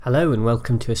Hello and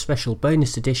welcome to a special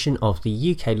bonus edition of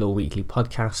the UK Law Weekly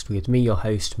podcast with me, your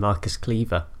host, Marcus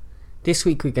Cleaver. This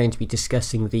week we're going to be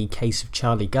discussing the case of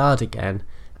Charlie Gard again,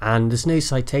 and there's no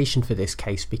citation for this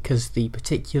case because the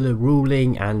particular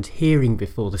ruling and hearing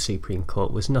before the Supreme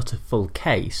Court was not a full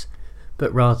case,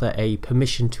 but rather a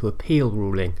permission to appeal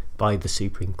ruling by the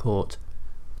Supreme Court.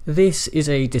 This is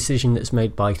a decision that's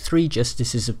made by 3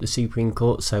 justices of the Supreme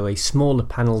Court, so a smaller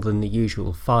panel than the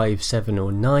usual 5, 7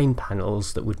 or 9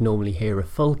 panels that would normally hear a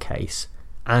full case,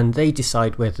 and they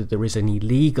decide whether there is any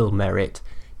legal merit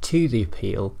to the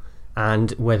appeal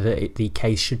and whether the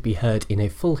case should be heard in a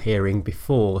full hearing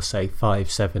before, say,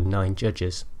 5, 7, 9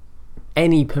 judges.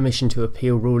 Any permission to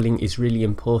appeal ruling is really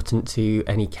important to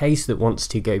any case that wants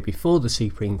to go before the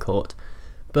Supreme Court,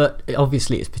 but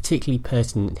obviously it's particularly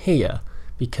pertinent here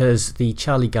because the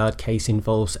Charlie Gard case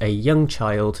involves a young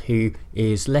child who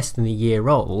is less than a year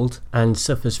old and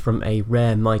suffers from a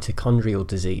rare mitochondrial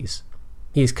disease.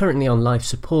 He is currently on life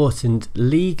support, and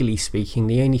legally speaking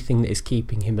the only thing that is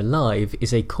keeping him alive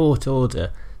is a court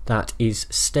order that is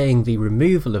staying the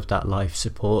removal of that life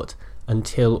support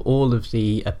until all of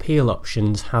the appeal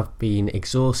options have been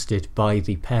exhausted by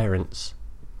the parents.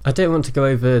 I don't want to go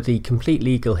over the complete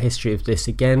legal history of this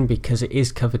again because it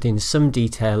is covered in some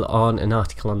detail on an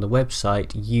article on the website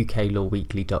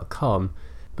uklawweekly.com,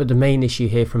 but the main issue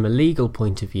here from a legal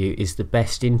point of view is the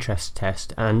best interest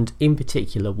test, and in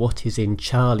particular what is in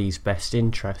Charlie's best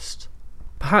interest.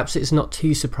 Perhaps it's not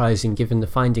too surprising given the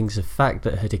findings of fact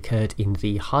that had occurred in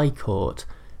the High Court,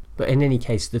 but in any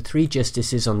case the 3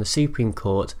 justices on the Supreme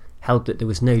Court held that there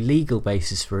was no legal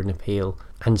basis for an appeal,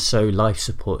 and so life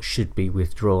support should be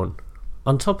withdrawn.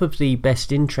 On top of the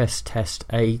best interest test,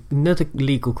 another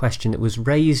legal question that was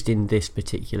raised in this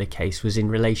particular case was in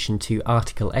relation to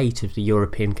Article 8 of the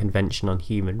European Convention on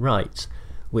Human Rights,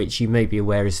 which you may be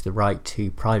aware is the right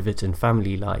to private and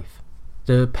family life.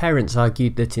 The parents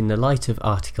argued that in the light of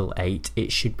Article 8,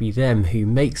 it should be them who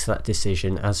makes that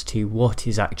decision as to what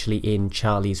is actually in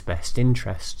Charlie's best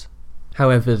interest.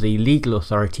 However, the legal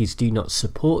authorities do not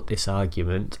support this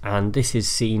argument, and this is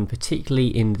seen particularly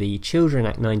in the Children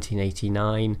Act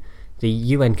 1989, the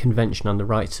UN Convention on the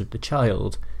Rights of the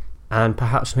Child, and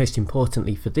perhaps most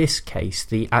importantly for this case,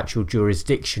 the actual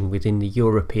jurisdiction within the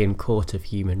European Court of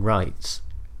Human Rights.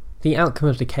 The outcome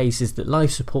of the case is that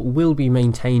life support will be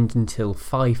maintained until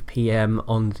 5 p.m.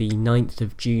 on the 9th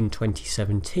of June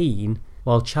 2017,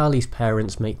 while Charlie's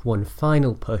parents make one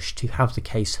final push to have the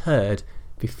case heard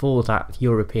before that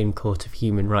European Court of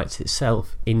Human Rights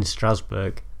itself in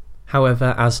Strasbourg.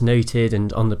 However, as noted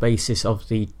and on the basis of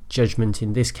the judgment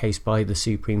in this case by the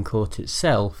Supreme Court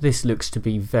itself, this looks to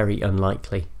be very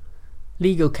unlikely.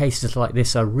 Legal cases like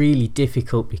this are really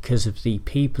difficult because of the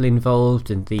people involved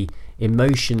and the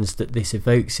emotions that this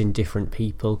evokes in different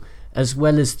people, as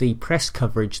well as the press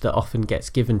coverage that often gets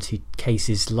given to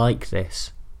cases like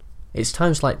this. It's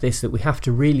times like this that we have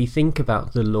to really think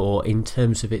about the law in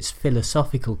terms of its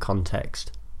philosophical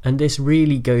context, and this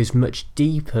really goes much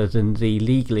deeper than the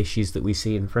legal issues that we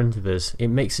see in front of us. It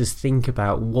makes us think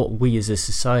about what we as a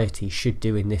society should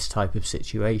do in this type of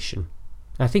situation.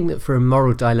 I think that for a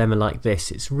moral dilemma like this,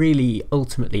 it's really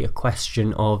ultimately a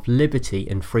question of liberty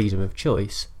and freedom of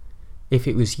choice. If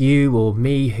it was you or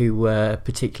me who were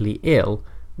particularly ill,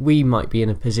 we might be in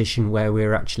a position where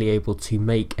we're actually able to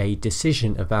make a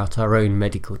decision about our own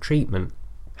medical treatment.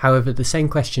 However, the same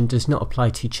question does not apply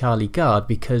to Charlie Gard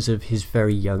because of his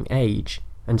very young age,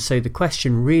 and so the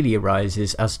question really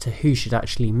arises as to who should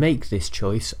actually make this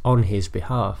choice on his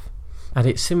behalf. At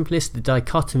its simplest, the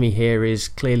dichotomy here is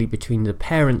clearly between the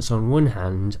parents on one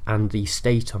hand and the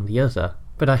state on the other,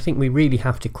 but I think we really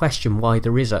have to question why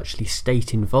there is actually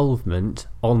state involvement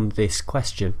on this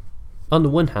question. On the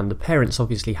one hand, the parents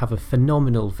obviously have a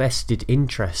phenomenal vested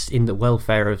interest in the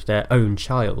welfare of their own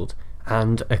child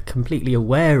and are completely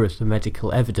aware of the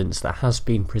medical evidence that has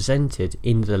been presented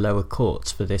in the lower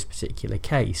courts for this particular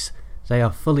case. They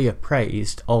are fully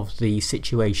appraised of the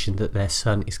situation that their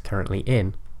son is currently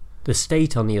in. The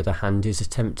state, on the other hand, is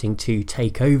attempting to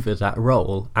take over that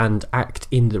role and act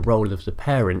in the role of the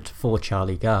parent for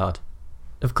Charlie Gard.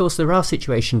 Of course, there are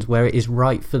situations where it is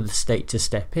right for the state to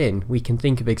step in. We can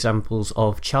think of examples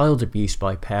of child abuse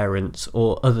by parents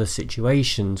or other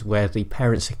situations where the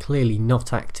parents are clearly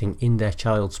not acting in their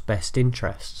child's best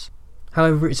interests.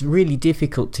 However, it's really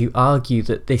difficult to argue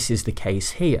that this is the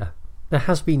case here. There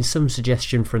has been some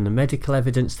suggestion from the medical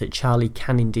evidence that Charlie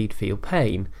can indeed feel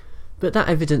pain, but that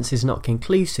evidence is not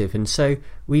conclusive, and so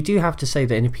we do have to say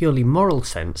that in a purely moral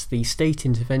sense, the state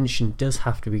intervention does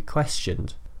have to be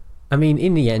questioned. I mean,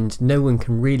 in the end, no one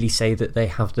can really say that they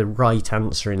have the right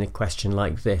answer in a question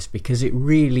like this, because it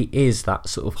really is that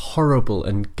sort of horrible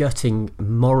and gutting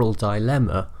moral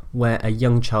dilemma where a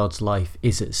young child's life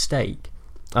is at stake.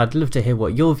 I'd love to hear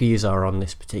what your views are on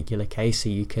this particular case, so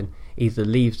you can either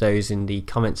leave those in the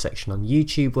comment section on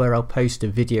YouTube, where I'll post a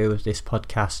video of this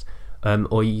podcast,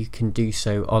 or you can do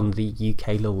so on the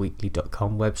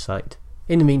uklawweekly.com website.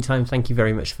 In the meantime, thank you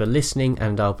very much for listening,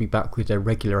 and I'll be back with a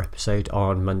regular episode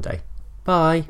on Monday. Bye!